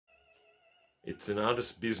It's an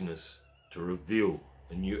artist's business to reveal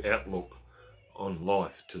a new outlook on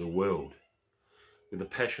life to the world, with a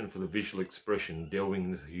passion for the visual expression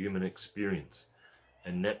delving into the human experience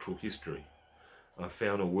and natural history. I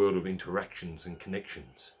found a world of interactions and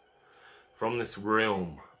connections. From this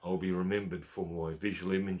realm, I'll be remembered for my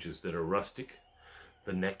visual images that are rustic,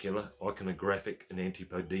 vernacular, iconographic and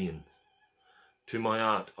antipodean. To my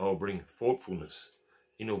art, I'll bring thoughtfulness,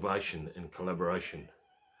 innovation and collaboration.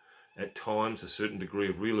 At times, a certain degree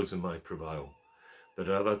of realism may prevail, but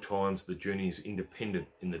at other times the journey is independent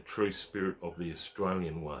in the true spirit of the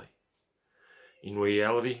Australian way. In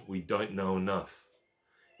reality, we don't know enough,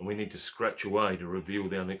 and we need to scratch away to reveal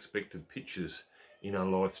the unexpected pictures in our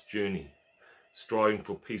life's journey. Striving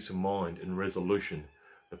for peace of mind and resolution,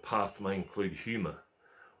 the path may include humour,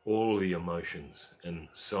 all the emotions and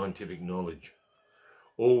scientific knowledge,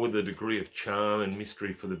 all with a degree of charm and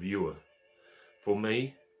mystery for the viewer. For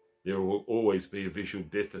me, there will always be a visual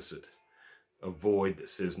deficit, a void that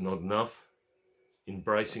says not enough.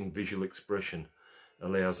 Embracing visual expression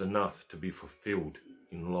allows enough to be fulfilled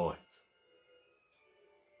in life.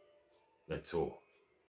 That's all.